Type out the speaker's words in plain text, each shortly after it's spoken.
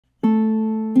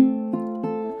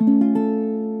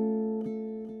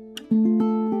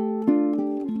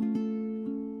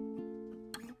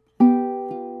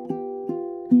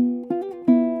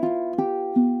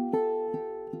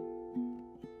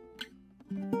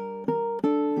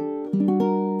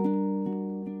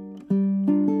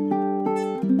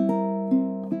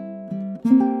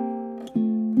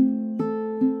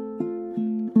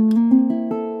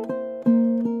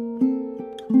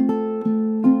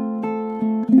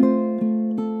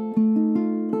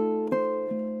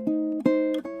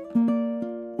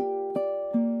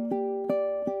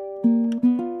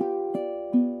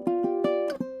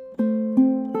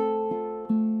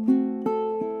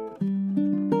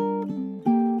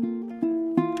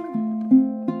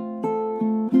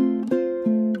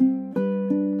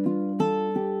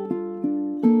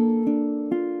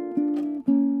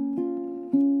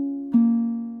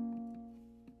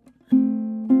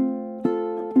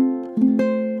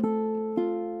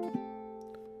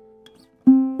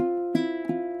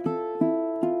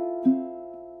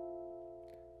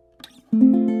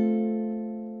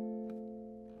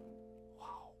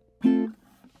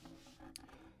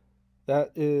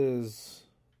is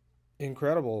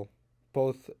incredible,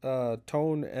 both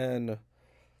tone and,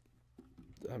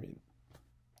 I mean,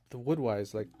 the wood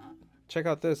wise. Like, check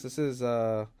out this. This is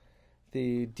the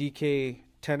DK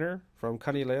Tenor from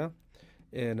Kanile'a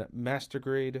in master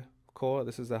grade koa.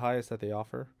 This is the highest that they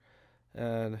offer,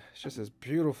 and it's just this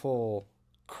beautiful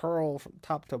curl from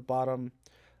top to bottom.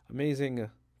 Amazing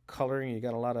coloring. You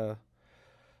got a lot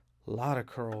of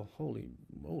curl. Holy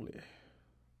moly!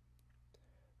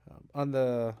 On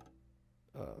the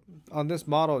on this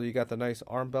model, you got the nice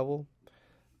arm bevel,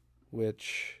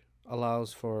 which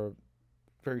allows for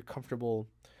very comfortable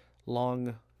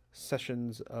long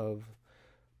sessions of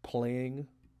playing.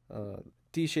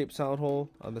 D-shaped sound hole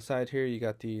on the side here. You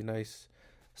got the nice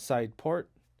side port,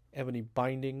 ebony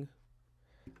binding.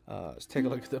 Let's take a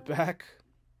look at the back.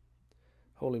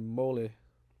 Holy moly,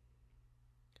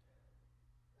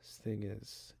 this thing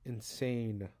is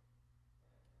insane.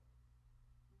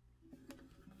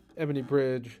 Ebony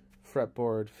bridge,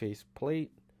 fretboard face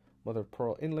plate, mother of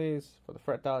pearl inlays for the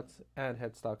fret dots and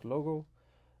headstock logo.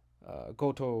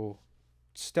 Goto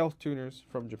stealth tuners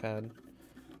from Japan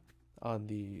on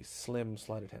the slim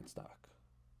slotted headstock.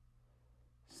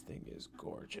 This thing is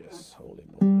gorgeous. Holy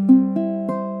moly.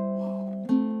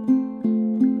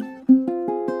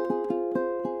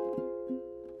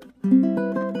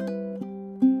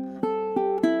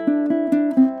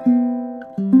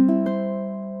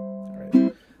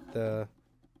 Alright. The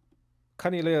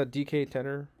Kanile'a DK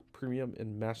Tenor Premium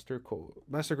in Master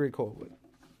Grade Koa wood.